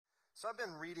So I've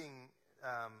been reading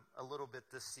a little bit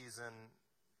this season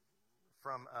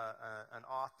from an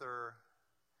author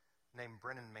named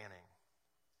Brennan Manning.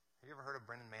 Have you ever heard of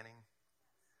Brennan Manning?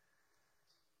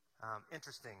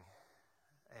 Interesting.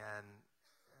 And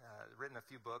written a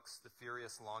few books, The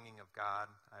Furious Longing of God.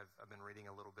 I've been reading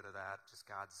a little bit of that, just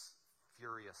God's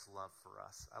furious love for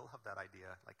us. I love that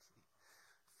idea, like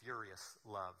furious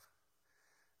love.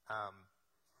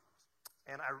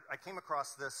 And I came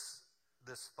across this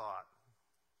thought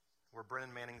where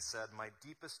Brennan Manning said, "My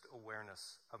deepest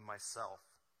awareness of myself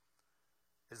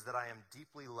is that I am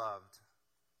deeply loved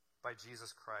by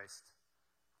Jesus Christ,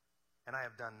 and I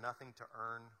have done nothing to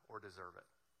earn or deserve it."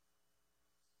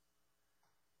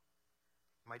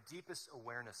 My deepest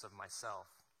awareness of myself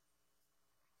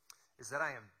is that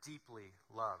I am deeply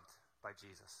loved by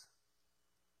Jesus,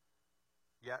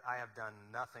 yet I have done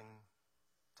nothing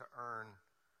to earn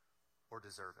or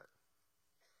deserve it.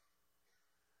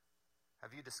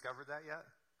 Have you discovered that yet?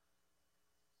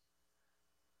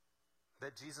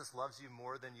 That Jesus loves you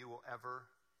more than you will ever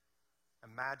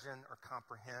imagine or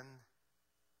comprehend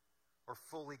or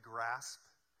fully grasp?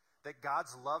 That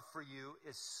God's love for you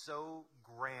is so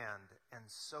grand and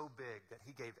so big that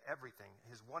he gave everything.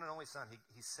 His one and only son,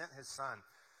 he sent his son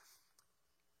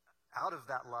out of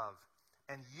that love.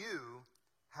 And you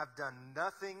have done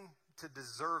nothing to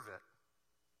deserve it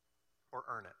or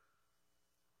earn it.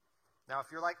 Now, if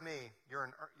you're like me,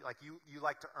 you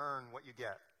like to earn what you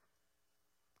get.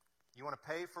 You want to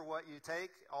pay for what you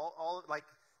take. All like,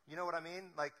 you know what I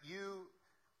mean? Like you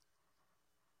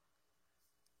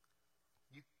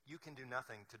can do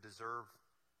nothing to deserve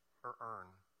or earn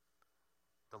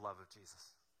the love of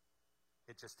Jesus.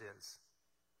 It just is.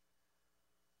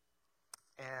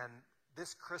 And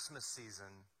this Christmas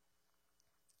season,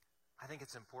 I think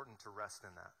it's important to rest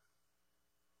in that.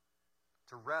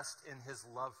 To rest in his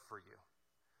love for you.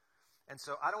 And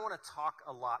so I don't want to talk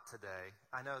a lot today.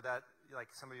 I know that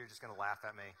like some of you are just going to laugh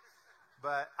at me.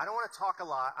 But I don't want to talk a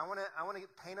lot. I want to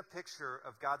paint a picture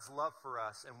of God's love for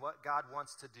us and what God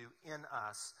wants to do in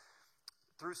us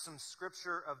through some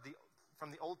scripture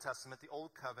from the Old Testament, the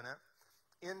Old Covenant,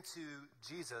 into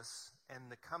Jesus and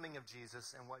the coming of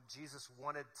Jesus and what Jesus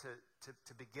wanted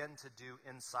to begin to do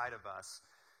inside of us.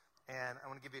 And I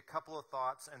want to give you a couple of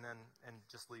thoughts and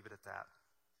just leave it at that.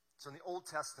 So in the Old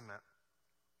Testament,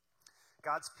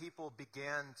 God's people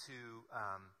began to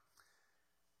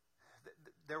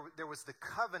there was the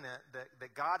covenant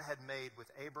that God had made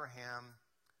with Abraham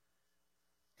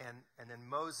and then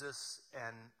Moses,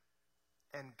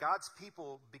 and God's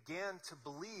people began to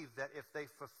believe that if they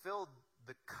fulfilled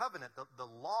the covenant, the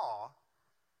law,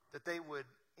 that they would,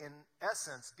 in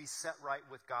essence, be set right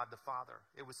with God the Father.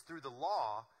 It was through the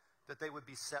law that they would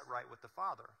be set right with the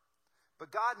Father. But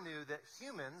God knew that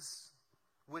humans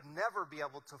would never be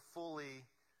able to fully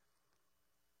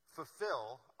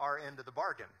fulfill our end of the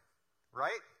bargain.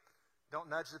 Right? Don't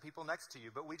nudge the people next to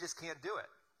you, but we just can't do it.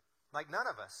 Like none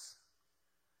of us.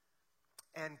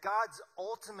 And God's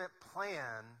ultimate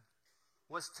plan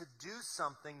was to do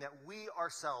something that we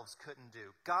ourselves couldn't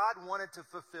do. God wanted to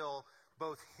fulfill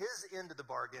both his end of the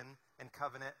bargain and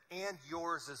covenant and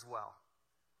yours as well.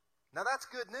 Now that's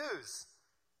good news,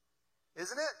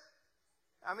 isn't it?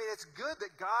 I mean, it's good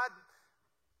that God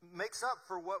makes up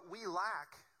for what we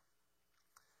lack.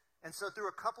 And so through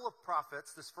a couple of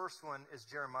prophets, this first one is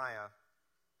Jeremiah.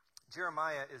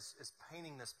 Jeremiah is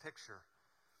painting this picture.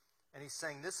 And he's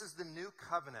saying, this is the new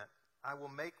covenant I will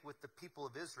make with the people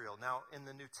of Israel. Now, in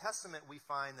the New Testament, we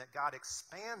find that God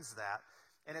expands that.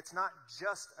 And it's not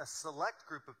just a select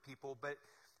group of people, but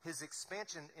his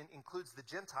expansion includes the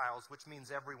Gentiles, which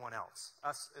means everyone else,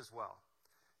 us as well.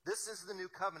 This is the new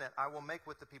covenant I will make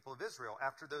with the people of Israel.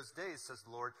 After those days, says the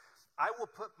Lord, I will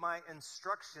put my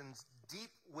instructions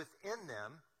deep within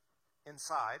them,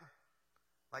 inside.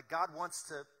 Like God wants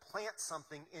to plant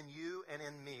something in you and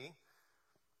in me.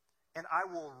 And I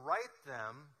will write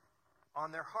them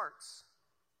on their hearts.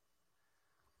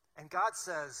 And God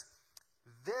says,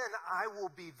 then I will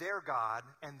be their God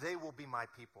and they will be my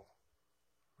people.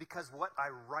 Because what I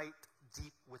write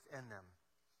deep within them.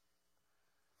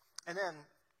 And then,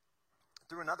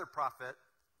 through another prophet,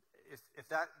 if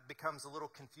that becomes a little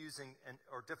confusing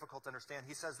or difficult to understand,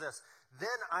 he says this, then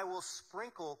I will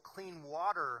sprinkle clean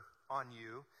water on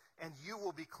you, and you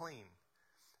will be clean.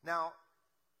 Now,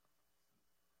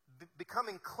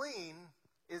 becoming clean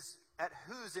is at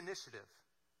whose initiative?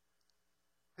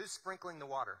 Who's sprinkling the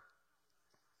water?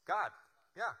 God.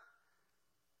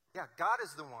 Yeah, God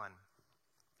is the one.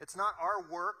 It's not our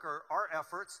work or our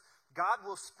efforts. God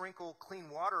will sprinkle clean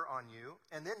water on you,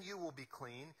 and then you will be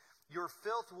clean. Your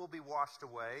filth will be washed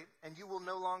away, and you will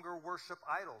no longer worship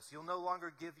idols. You'll no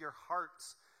longer give your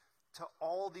hearts to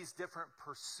all these different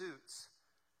pursuits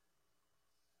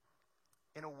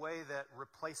in a way that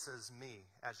replaces me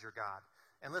as your God.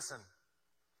 And listen,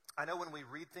 I know when we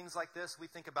read things like this, we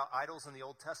think about idols in the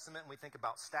Old Testament, and we think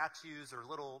about statues or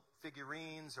little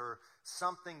figurines or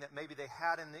something that maybe they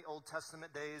had in the Old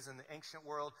Testament days in the ancient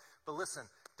world. But listen,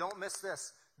 don't miss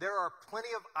this. There are plenty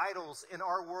of idols in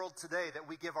our world today that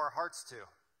we give our hearts to.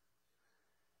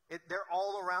 They're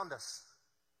all around us.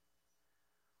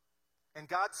 And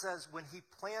God says when He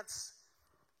plants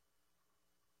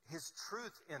His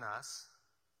truth in us,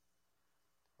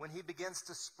 when He begins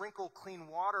to sprinkle clean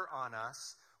water on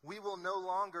us, we will no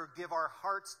longer give our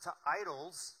hearts to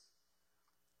idols.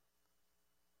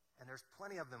 And there's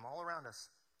plenty of them all around us.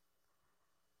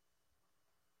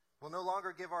 We'll no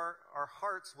longer give our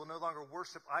hearts, we'll no longer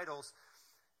worship idols.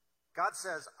 God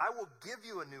says, I will give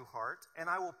you a new heart, and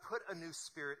I will put a new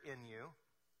spirit in you.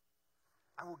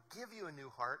 I will give you a new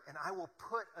heart, and I will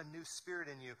put a new spirit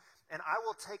in you. And I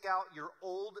will take out your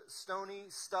old, stony,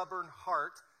 stubborn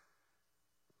heart,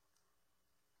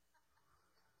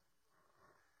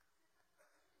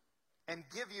 and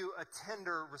give you a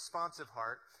tender, responsive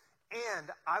heart,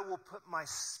 and I will put my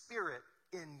spirit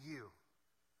in you.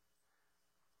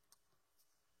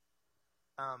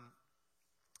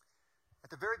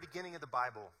 At the very beginning of the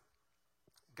Bible,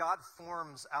 God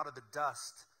forms out of the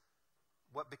dust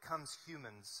what becomes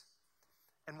humans.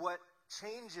 And what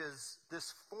changes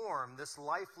this form, this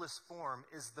lifeless form,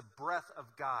 is the breath of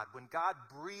God. When God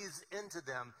breathes into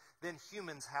them, then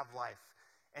humans have life.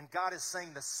 And God is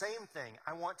saying the same thing.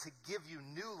 I want to give you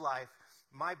new life.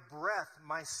 My breath,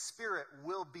 my spirit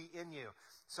will be in you.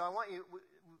 So I want you,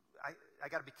 I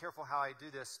got to be careful how I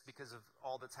do this because of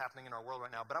all that's happening in our world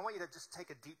right now. But I want you to just take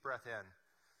a deep breath in.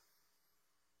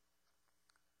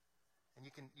 And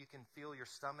you can feel your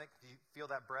stomach. Do you feel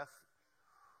that breath?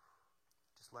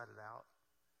 Just let it out.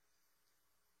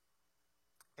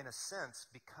 In a sense,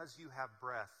 because you have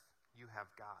breath, you have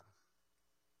God.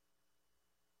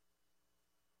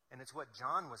 And it's what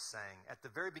John was saying at the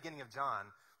very beginning of John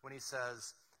when he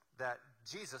says that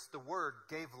Jesus, the Word,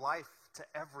 gave life to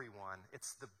everyone.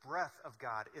 It's the breath of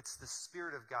God. It's the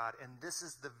Spirit of God. And this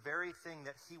is the very thing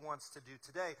that He wants to do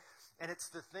today. And it's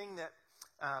the thing that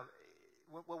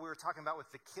what we were talking about with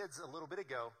the kids a little bit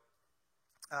ago,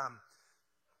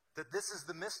 that this is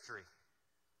the mystery.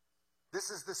 This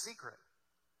is the secret.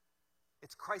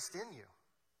 It's Christ in you.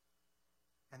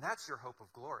 And that's your hope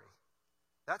of glory.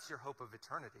 That's your hope of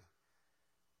eternity.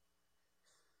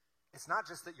 It's not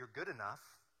just that you're good enough.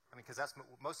 I mean, because that's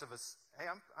most of us, hey,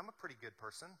 I'm a pretty good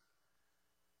person.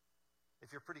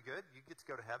 If you're pretty good, you get to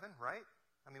go to heaven, right?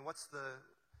 I mean,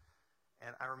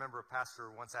 and I remember a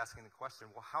pastor once asking the question,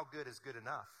 well, how good is good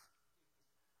enough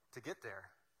to get there?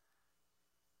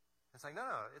 It's like,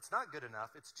 no, it's not good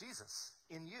enough. It's Jesus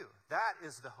in you. That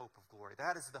is the hope of glory.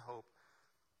 That is the hope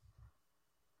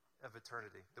of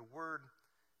eternity. The Word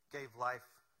gave life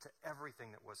to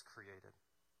everything that was created.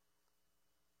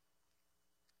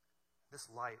 This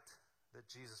light that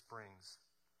Jesus brings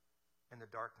in the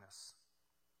darkness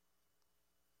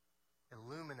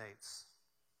illuminates,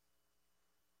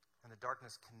 and the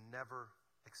darkness can never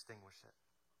extinguish it.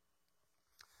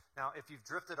 Now, if you've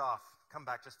drifted off, come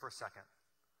back just for a second.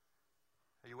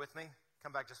 Are you with me?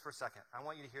 Come back just for a second. I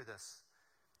want you to hear this.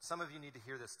 Some of you need to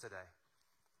hear this today.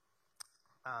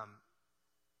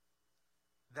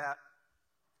 That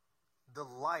the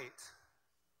light,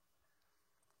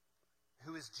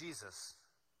 who is Jesus,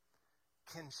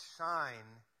 can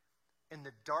shine in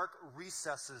the dark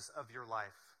recesses of your life.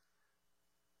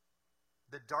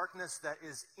 The darkness that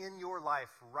is in your life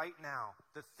right now,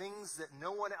 the things that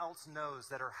no one else knows,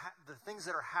 that are the things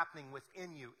that are happening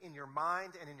within you, in your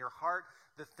mind and in your heart,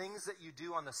 the things that you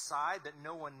do on the side that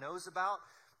no one knows about,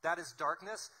 that is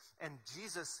darkness. And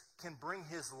Jesus can bring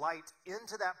His light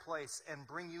into that place and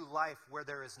bring you life where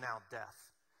there is now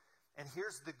death. And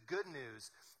here's the good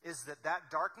news, is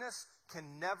that darkness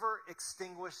can never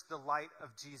extinguish the light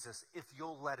of Jesus if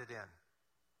you'll let it in.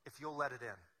 If you'll let it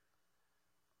in.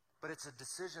 But it's a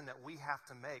decision that we have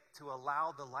to make to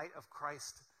allow the light of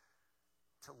Christ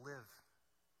to live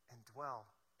and dwell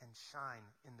and shine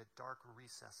in the dark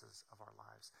recesses of our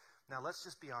lives. Now, let's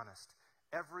just be honest.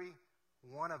 Every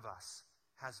one of us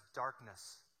has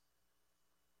darkness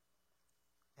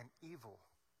and evil.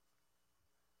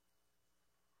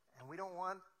 And we don't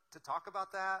want to talk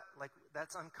about that. Like,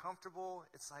 that's uncomfortable.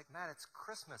 It's like, man, it's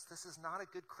Christmas. This is not a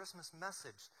good Christmas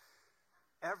message.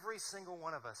 Every single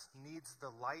one of us needs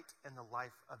the light and the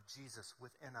life of Jesus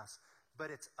within us. But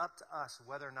it's up to us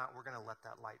whether or not we're going to let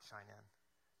that light shine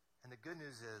in. And the good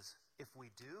news is, if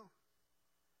we do,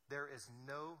 there is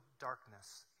no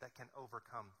darkness that can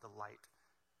overcome the light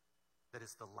that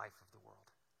is the life of the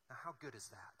world. Now, how good is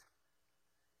that?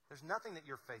 There's nothing that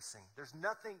you're facing. There's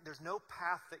no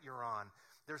path that you're on.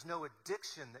 There's no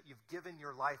addiction that you've given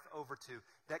your life over to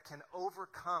that can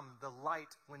overcome the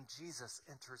light when Jesus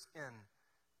enters in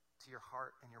to your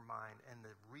heart and your mind and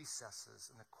the recesses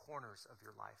and the corners of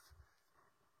your life,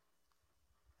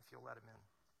 if you'll let him in.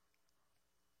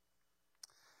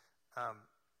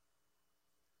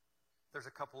 There's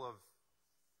a couple of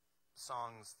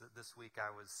songs that this week I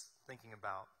was thinking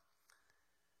about.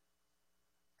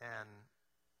 And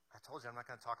I told you I'm not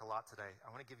going to talk a lot today. I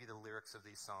want to give you the lyrics of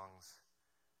these songs.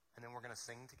 And then we're going to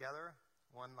sing together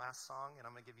one last song, and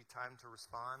I'm going to give you time to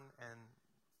respond. And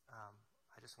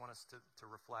I just want us to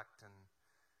reflect and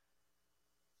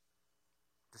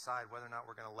decide whether or not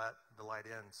we're going to let the light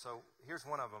in. So here's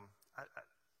one of them.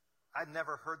 I'd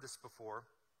never heard this before.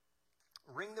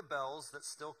 Ring the bells that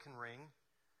still can ring,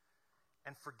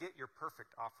 and forget your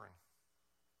perfect offering.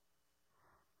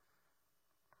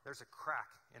 There's a crack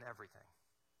in everything.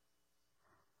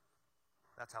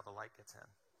 That's how the light gets in.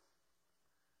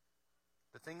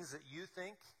 The things that you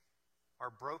think are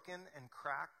broken and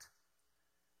cracked,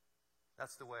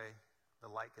 that's the way the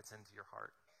light gets into your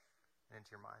heart and into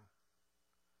your mind.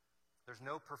 There's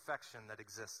no perfection that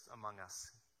exists among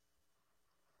us.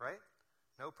 Right?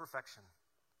 No perfection.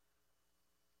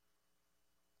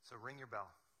 So ring your bell.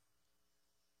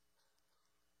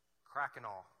 Crack and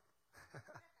all.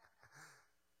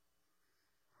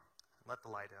 Let the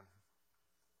light in.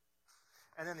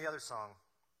 And then the other song.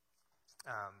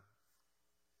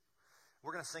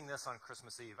 We're going to sing this on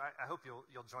Christmas Eve. I hope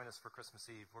you'll join us for Christmas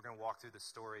Eve. We're going to walk through this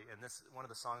story. And this one of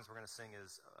the songs we're going to sing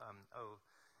is,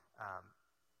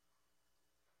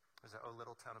 is it "O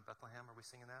Little Town of Bethlehem"? Are we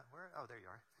singing that? Where? Oh, there you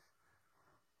are.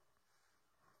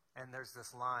 And there's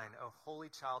this line, "O Holy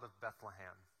Child of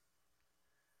Bethlehem,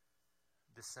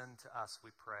 descend to us,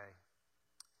 we pray.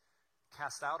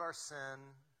 Cast out our sin,"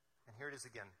 and here it is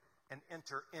again, "and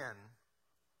enter in."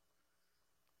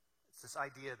 It's this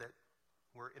idea that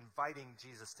we're inviting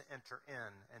Jesus to enter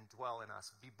in and dwell in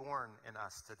us. Be born in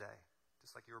us today.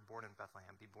 Just like you were born in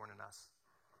Bethlehem, be born in us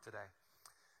today.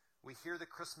 We hear the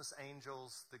Christmas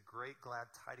angels, the great glad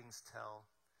tidings tell.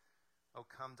 Oh,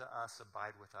 come to us,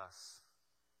 abide with us,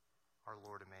 our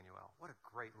Lord Emmanuel. What a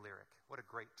great lyric. What a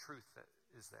great truth that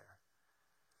is there.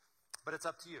 But it's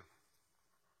up to you.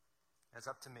 It's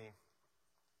up to me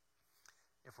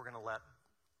if we're going to let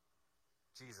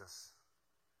Jesus,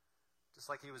 just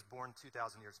like he was born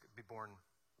 2,000 years ago, be born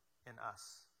in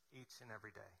us each and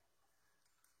every day.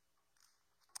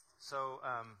 So,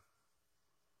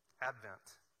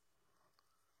 Advent,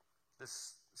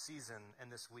 this season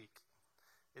and this week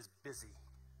is busy.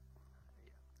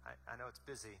 I know it's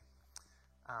busy.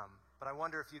 But I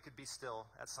wonder if you could be still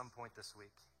at some point this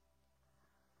week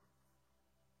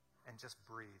and just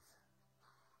breathe.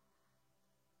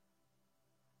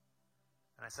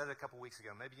 And I said it a couple weeks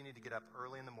ago, maybe you need to get up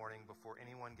early in the morning before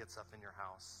anyone gets up in your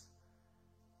house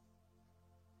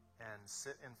and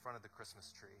sit in front of the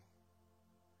Christmas tree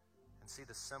and see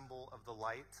the symbol of the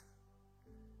light,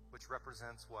 which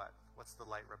represents what? What's the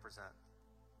light represent?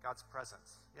 God's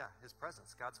presence. Yeah, his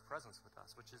presence. God's presence with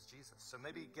us, which is Jesus. So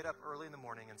maybe get up early in the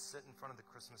morning and sit in front of the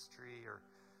Christmas tree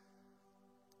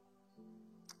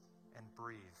and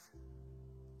breathe.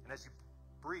 And as you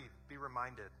breathe, be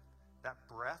reminded that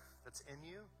breath that's in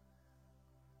you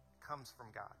comes from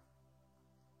God.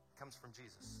 It comes from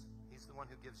Jesus. He's the one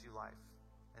who gives you life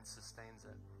and sustains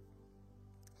it.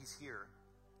 He's here.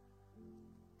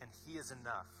 And he is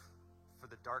enough for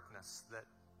the darkness that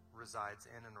resides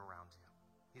in and around you.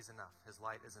 He's enough. His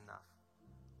light is enough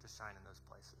to shine in those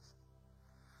places.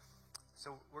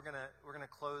 So we're gonna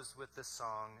close with this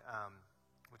song,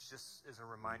 which just is a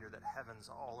reminder that heaven's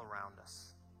all around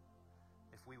us.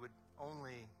 If we would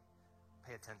only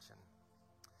pay attention.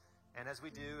 And as we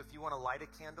do, if you want to light a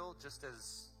candle, just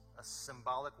as a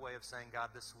symbolic way of saying, God,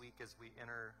 this week as we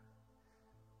enter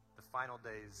the final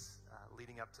days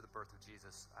leading up to the birth of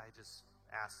Jesus, I just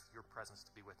ask your presence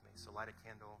to be with me. So light a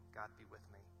candle. God, be with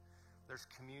me. There's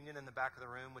communion in the back of the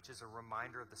room, which is a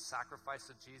reminder of the sacrifice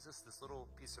of Jesus, this little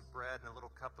piece of bread and a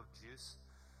little cup of juice.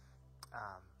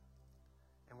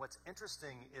 And what's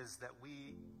interesting is that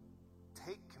we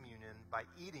take communion by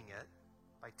eating it,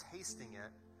 by tasting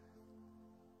it,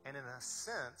 and in a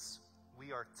sense,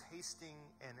 we are tasting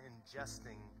and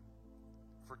ingesting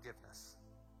forgiveness.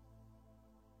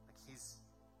 Like he's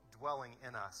dwelling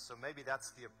in us. So maybe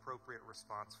that's the appropriate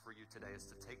response for you today, is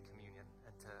to take communion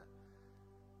and to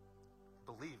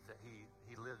believe that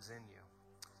he lives in you.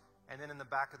 And then in the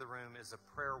back of the room is a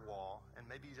prayer wall, and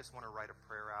maybe you just want to write a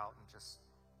prayer out and just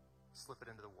slip it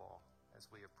into the wall as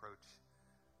we approach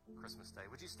Christmas Day.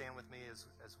 Would you stand with me as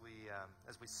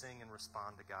we sing and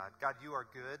respond to God? God, you are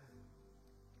good,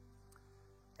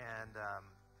 and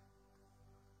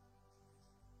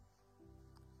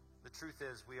the truth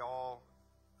is we all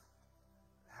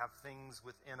have things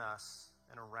within us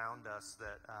and around us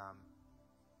that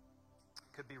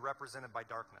could be represented by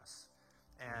darkness.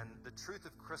 And the truth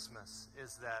of Christmas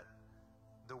is that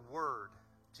the Word,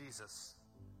 Jesus,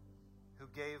 who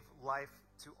gave life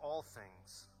to all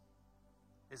things,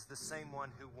 is the same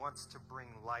one who wants to bring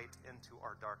light into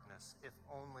our darkness, if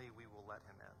only we will let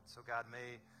him in. So God,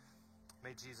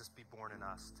 may Jesus be born in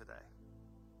us today.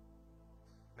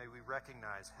 May we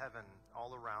recognize heaven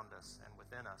all around us and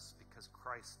within us, because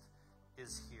Christ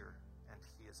is here and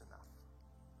he is enough.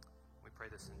 We pray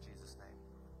this in Jesus' name.